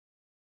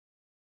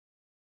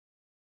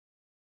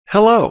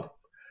Hello,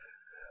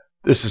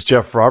 this is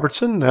Jeff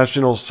Robertson,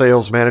 National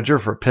Sales Manager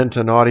for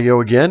Penton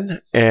Audio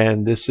again,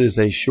 and this is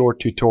a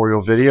short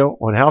tutorial video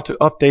on how to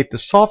update the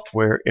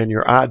software in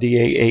your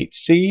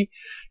IDA8C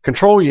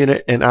control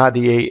unit and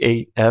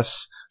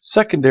IDA8S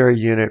secondary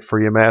unit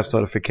for your mass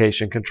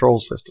notification control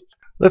system.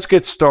 Let's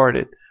get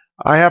started.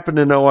 I happen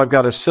to know I've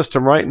got a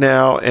system right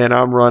now and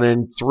I'm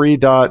running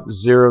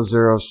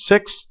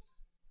 3.006,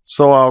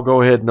 so I'll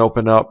go ahead and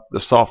open up the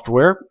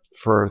software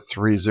for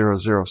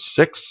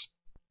 3.006.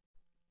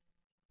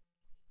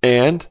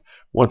 And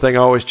one thing I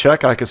always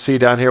check, I can see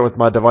down here with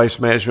my device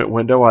management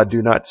window, I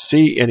do not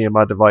see any of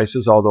my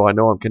devices, although I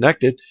know I'm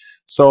connected.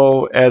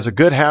 So as a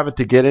good habit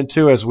to get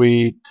into, as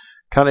we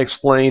kind of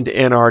explained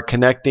in our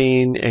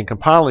connecting and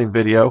compiling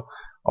video,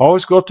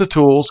 always go up to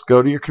Tools,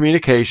 go to your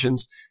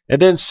Communications,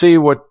 and then see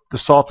what the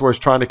software is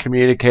trying to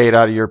communicate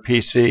out of your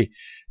PC.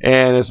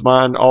 And as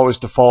mine always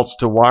defaults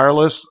to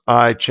wireless,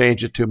 I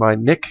change it to my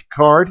NIC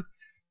card,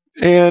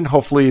 and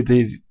hopefully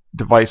the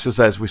devices,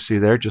 as we see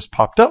there, just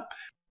popped up.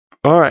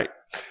 Alright,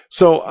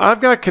 so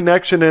I've got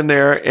connection in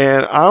there,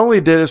 and I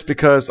only did this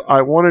because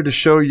I wanted to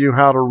show you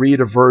how to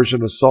read a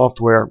version of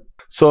software.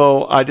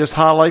 So I just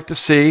highlight the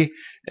C,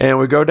 and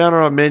we go down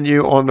on our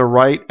menu on the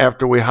right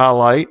after we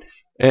highlight,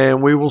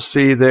 and we will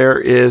see there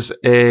is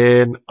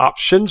an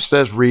option that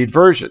says read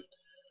version.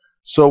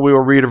 So we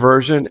will read a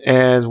version,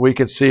 and we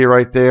can see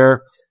right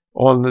there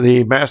on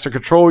the master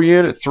control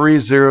unit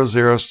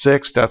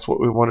 3.006, that's what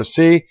we want to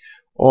see.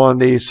 On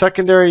the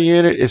secondary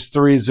unit is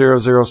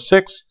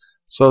 3.006.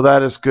 So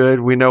that is good.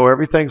 We know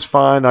everything's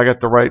fine. I got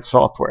the right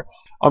software.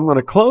 I'm going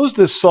to close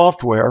this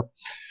software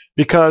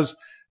because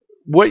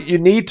what you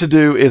need to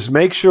do is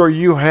make sure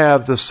you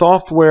have the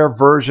software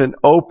version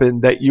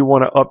open that you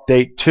want to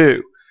update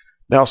to.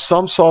 Now,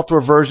 some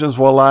software versions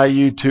will allow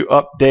you to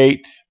update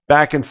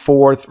back and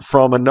forth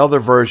from another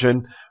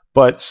version,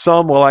 but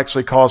some will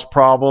actually cause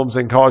problems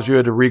and cause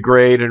you to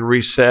regrade and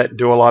reset and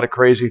do a lot of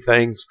crazy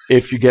things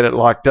if you get it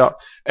locked up.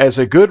 As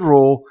a good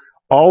rule,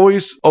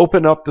 always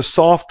open up the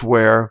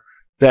software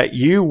that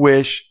you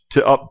wish to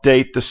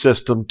update the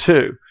system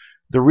to.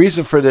 The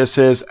reason for this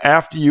is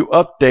after you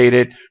update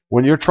it,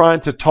 when you're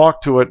trying to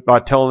talk to it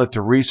by telling it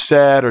to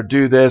reset or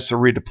do this or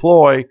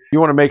redeploy, you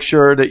want to make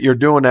sure that you're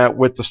doing that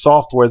with the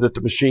software that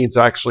the machine's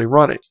actually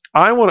running.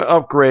 I want to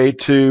upgrade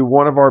to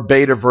one of our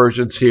beta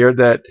versions here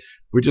that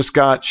we just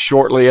got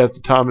shortly at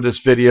the time of this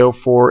video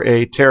for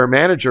a Terra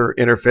Manager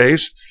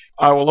interface.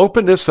 I will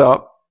open this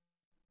up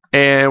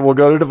and we'll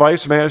go to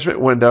Device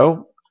Management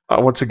window.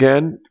 Once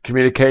again,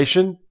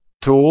 Communication,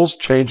 Tools,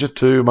 change it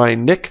to my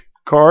NIC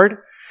card,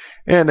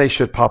 and they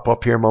should pop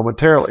up here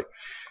momentarily.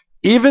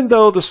 Even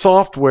though the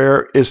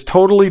software is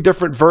totally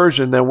different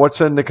version than what's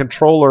in the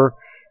controller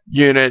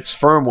unit's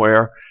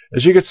firmware,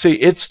 as you can see,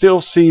 it still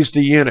sees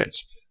the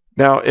units.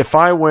 Now, if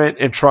I went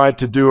and tried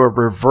to do a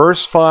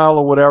reverse file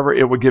or whatever,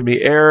 it would give me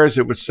errors.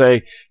 It would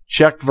say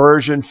check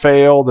version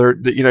failed.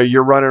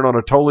 You're running on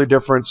a totally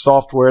different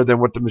software than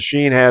what the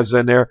machine has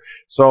in there.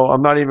 So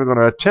I'm not even going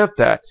to attempt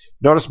that.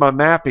 Notice my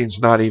mapping's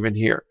not even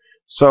here.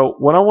 So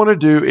what I want to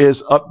do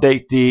is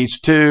update these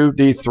to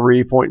the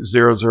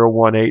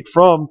 3.0018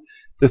 from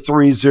the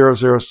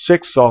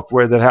 3.006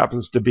 software that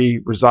happens to be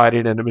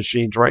residing in the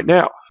machines right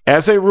now.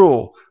 As a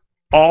rule,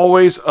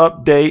 always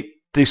update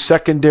the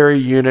secondary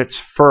units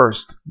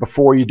first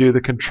before you do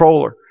the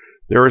controller.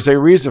 There is a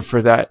reason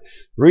for that.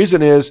 The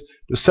reason is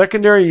the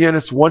secondary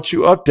units, once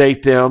you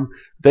update them,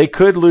 they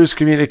could lose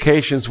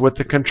communications with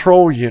the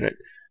control unit.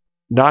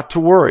 Not to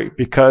worry,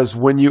 because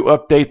when you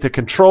update the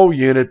control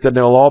unit, then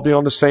they'll all be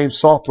on the same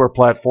software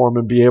platform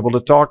and be able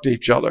to talk to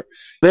each other.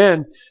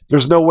 Then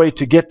there's no way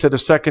to get to the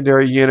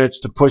secondary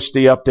units to push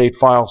the update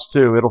files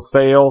to. It'll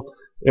fail.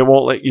 It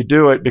won't let you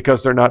do it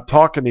because they're not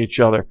talking to each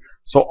other.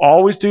 So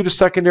always do the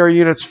secondary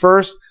units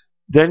first,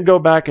 then go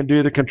back and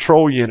do the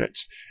control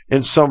units.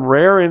 In some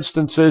rare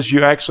instances,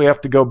 you actually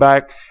have to go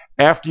back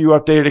after you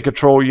update a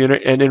control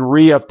unit and then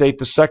re-update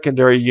the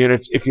secondary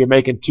units if you're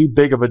making too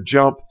big of a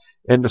jump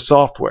in the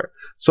software.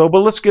 But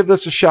let's give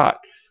this a shot.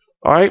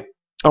 All right,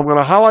 I'm going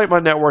to highlight my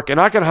network, and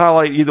I can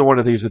highlight either one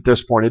of these at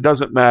this point. It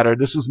doesn't matter.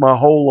 This is my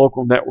whole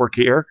local network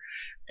here.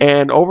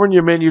 And over in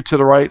your menu to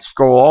the right,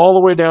 scroll all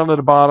the way down to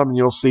the bottom, and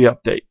you'll see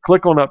Update.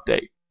 Click on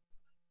Update.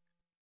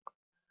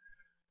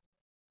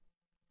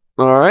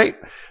 All right.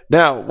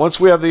 Now,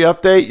 once we have the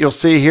update, you'll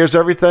see here's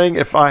everything.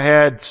 If I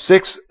had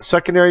 6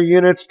 secondary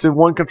units to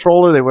one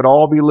controller, they would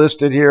all be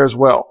listed here as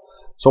well.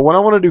 So what I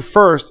want to do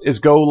first is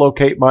go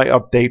locate my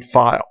update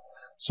file.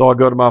 So I'll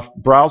go to my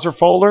browser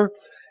folder,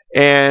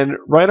 and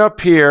right up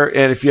here,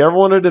 and if you ever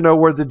wanted to know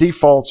where the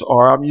defaults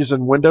are, I'm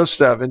using Windows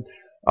 7.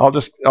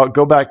 I'll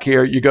go back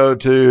here. You go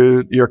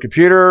to your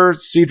computer,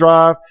 C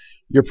drive,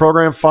 your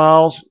program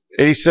files,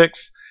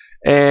 86,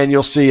 and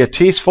you'll see a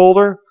TEAS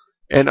folder.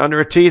 And under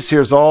a TEAS,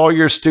 here's all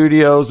your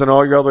studios and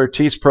all your other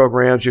TEAS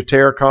programs, your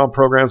Terracom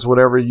programs,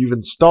 whatever you've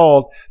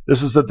installed.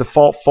 This is the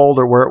default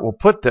folder where it will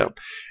put them.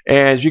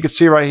 And as you can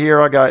see right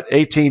here, I got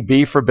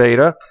 18B for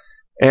beta.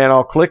 And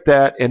I'll click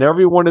that, and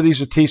every one of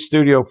these TEAS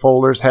Studio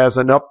folders has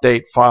an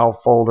update file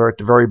folder at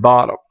the very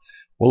bottom.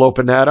 We'll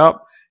open that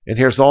up, and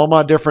here's all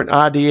my different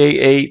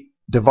IDA8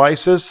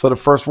 devices. So the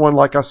first one,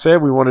 like I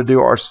said, we want to do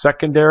our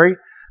secondary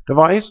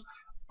device.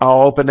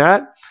 I'll open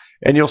that,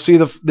 and you'll see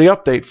the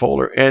update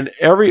folder. And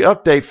every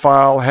update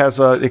file has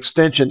an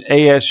extension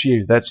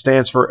ASU. That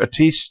stands for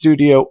ATIS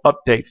Studio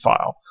Update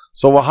File.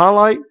 So we'll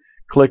highlight,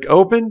 click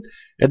Open,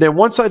 and then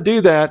once I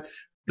do that,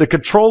 the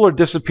controller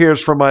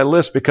disappears from my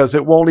list because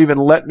it won't even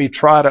let me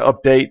try to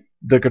update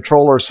the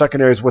controller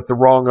secondaries with the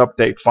wrong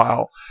update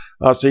file.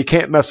 So you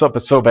can't mess up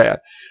it so bad.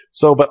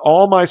 So, but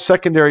all my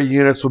secondary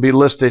units will be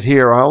listed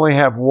here. I only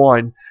have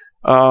one,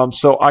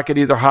 so I could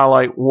either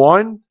highlight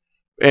one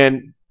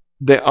and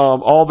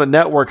all the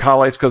network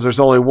highlights because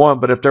there's only one.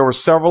 But if there were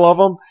several of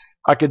them,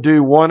 I could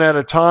do one at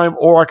a time,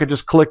 or I could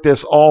just click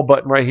this all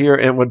button right here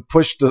and would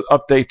push the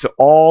update to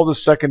all the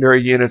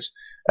secondary units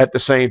at the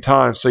same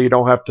time, so you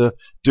don't have to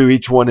do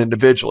each one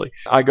individually.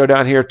 I go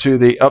down here to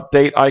the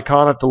update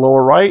icon at the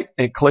lower right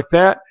and click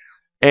that,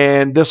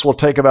 and this will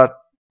take about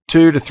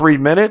 2 to 3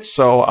 minutes,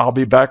 so I'll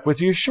be back with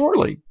you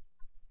shortly.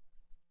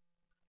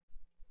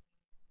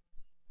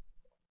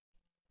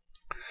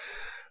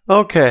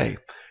 Okay,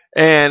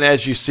 and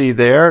as you see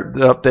there,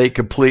 the update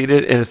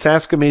completed, and it's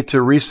asking me to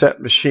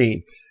reset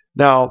machine.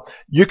 Now,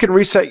 you can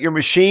reset your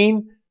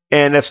machine,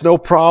 and that's no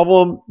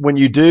problem. When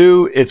you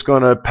do, it's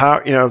going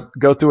to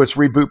go through its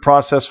reboot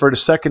process for the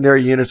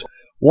secondary units.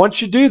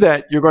 Once you do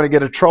that, you're going to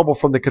get a trouble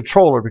from the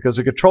controller, because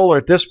the controller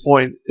at this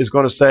point is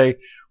going to say,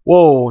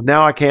 whoa,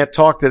 now I can't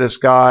talk to this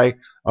guy.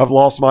 I've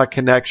lost my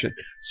connection.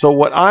 So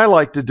what I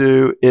like to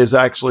do is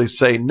actually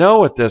say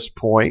no at this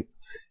point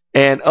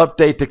and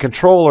update the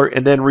controller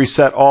and then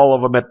reset all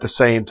of them at the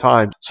same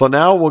time. So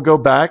now we'll go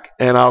back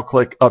and I'll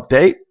click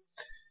Update.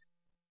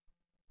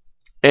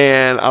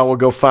 And I will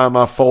go find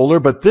my folder,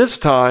 but this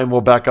time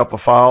we'll back up a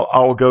file.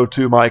 I will go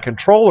to my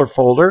controller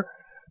folder.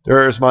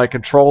 There's my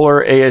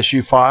controller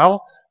ASU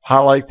file.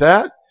 Highlight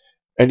that,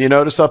 and you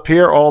notice up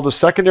here all the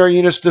secondary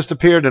units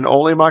disappeared and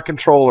only my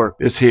controller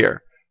is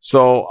here.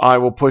 So I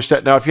will push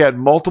that. Now if you had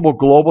multiple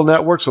global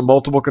networks with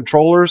multiple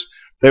controllers,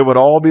 they would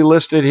all be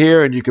listed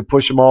here and you could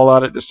push them all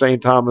out at the same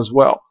time as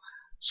well.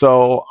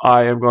 So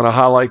I am going to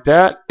highlight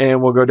that,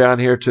 and we'll go down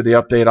here to the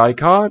update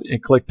icon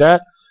and click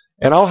that.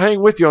 And I'll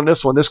hang with you on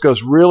this one. This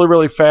goes really,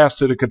 really fast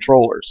to the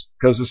controllers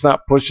because it's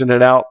not pushing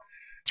it out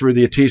through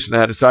the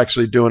ATISnet. It's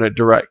actually doing it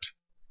direct.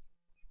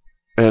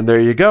 And there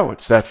you go.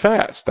 It's that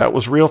fast. That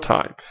was real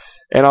time.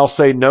 And I'll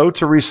say no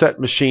to reset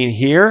machine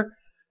here.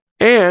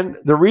 And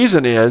the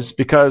reason is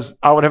because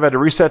I would have had to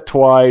reset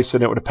twice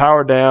and it would have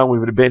powered down. We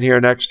would have been here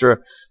an extra,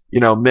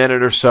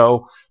 minute or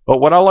so. But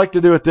what I like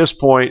to do at this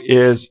point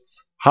is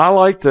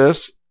highlight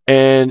this.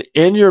 And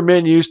in your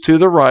menus to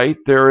the right,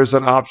 there is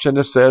an option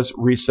that says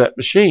Reset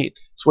Machine.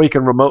 So you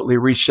can remotely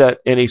reset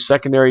any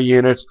secondary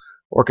units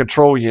or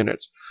control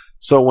units.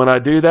 So when I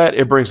do that,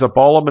 it brings up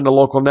all of them in the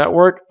local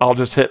network. I'll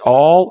just hit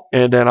All,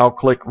 and then I'll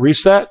click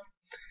Reset.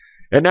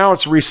 And now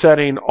it's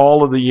resetting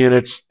all of the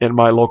units in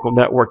my local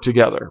network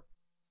together.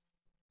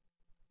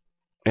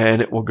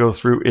 And it will go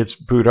through its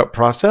boot up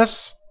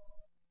process.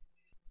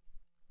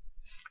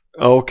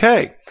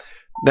 Okay.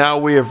 Now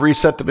we have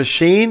reset the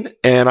machine,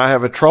 and I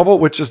have a trouble,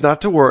 which is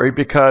not to worry,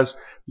 because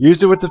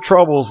usually with the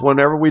troubles,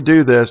 whenever we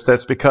do this,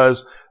 that's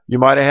because you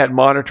might have had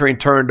monitoring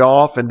turned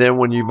off, and then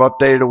when you've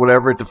updated or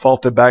whatever, it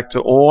defaulted back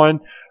to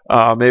on.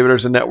 Maybe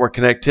there's a network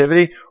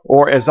connectivity,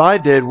 or as I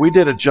did, we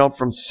did a jump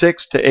from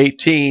 6 to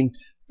 18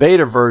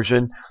 beta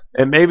version,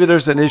 and maybe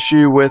there's an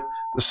issue with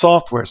the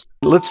software.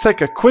 Let's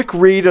take a quick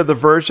read of the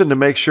version to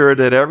make sure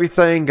that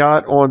everything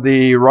got on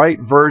the right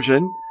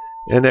version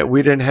and that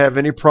we didn't have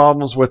any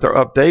problems with our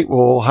update.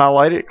 We'll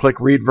highlight it,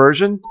 click Read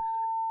Version.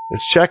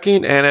 It's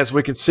checking, and as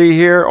we can see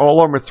here, all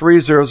of them are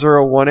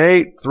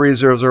 30018,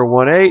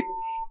 30018.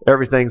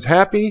 Everything's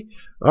happy.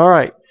 All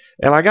right,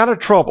 and I got a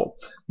trouble.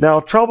 Now,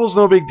 trouble's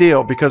no big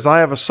deal because I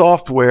have a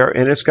software,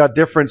 and it's got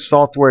different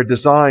software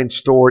designs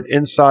stored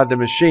inside the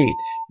machine,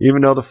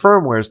 even though the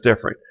firmware is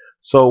different.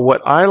 So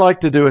what I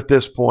like to do at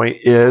this point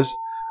is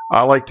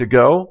I like to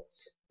go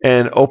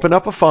and open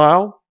up a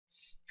file.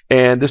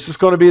 And this is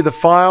going to be the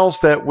files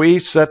that we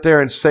set there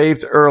and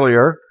saved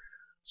earlier.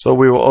 So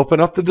we will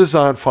open up the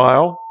design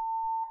file.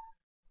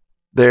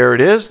 There it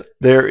is.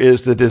 There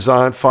is the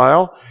design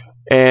file.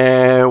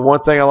 And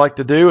one thing I like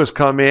to do is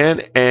come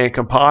in and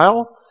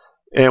compile.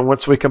 And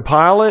once we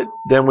compile it,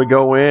 then we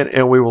go in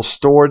and we will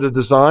store the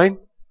design.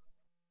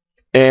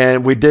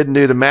 And we didn't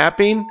do the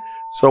mapping.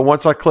 So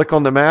once I click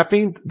on the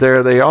mapping,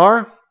 there they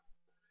are.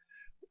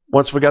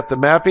 Once we got the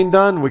mapping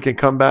done, we can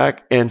come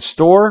back and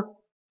store.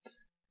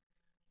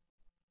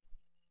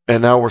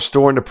 And now we're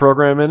storing the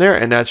program in there,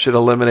 and that should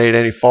eliminate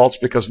any faults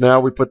because now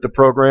we put the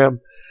program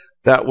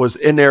that was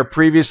in there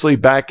previously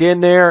back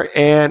in there,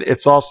 and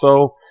it's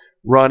also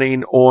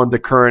running on the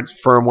current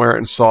firmware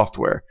and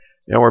software.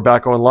 Now we're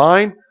back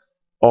online.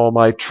 All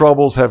my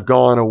troubles have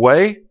gone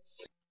away.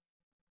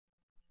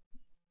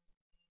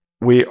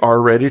 We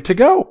are ready to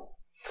go.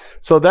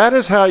 So that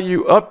is how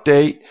you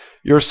update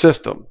your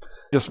system.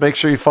 Just make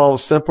sure you follow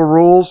simple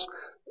rules.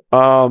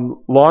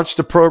 Launch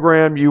the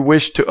program you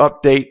wish to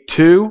update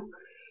to.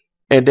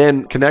 and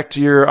then connect to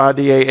your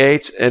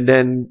IDA8s and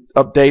then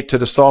update to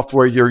the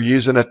software you're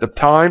using at the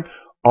time.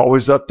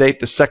 Always update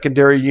the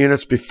secondary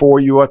units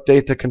before you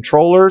update the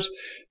controllers.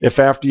 If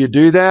after you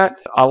do that,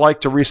 I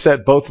like to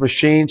reset both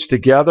machines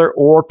together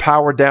or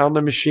power down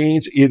the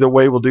machines. Either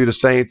way will do the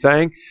same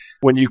thing.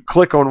 When you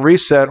click on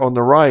reset on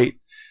the right,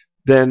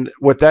 then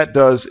what that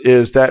does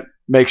is that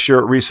makes sure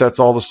it resets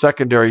all the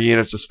secondary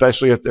units,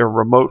 especially if they're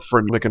remote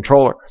from the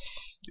controller.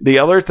 The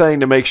other thing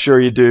to make sure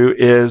you do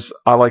is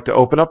I like to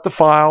open up the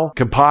file,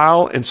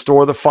 compile and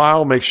store the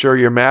file, make sure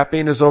your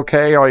mapping is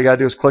okay. All you got to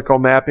do is click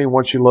on mapping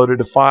once you loaded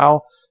the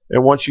file,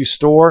 and once you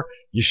store,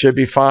 you should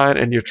be fine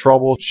and your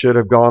trouble should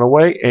have gone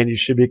away and you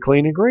should be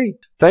clean and green.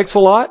 Thanks a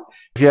lot.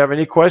 If you have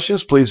any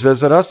questions, please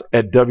visit us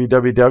at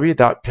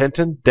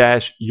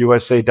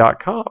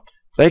www.penton-usa.com.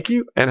 Thank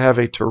you and have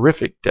a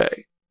terrific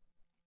day.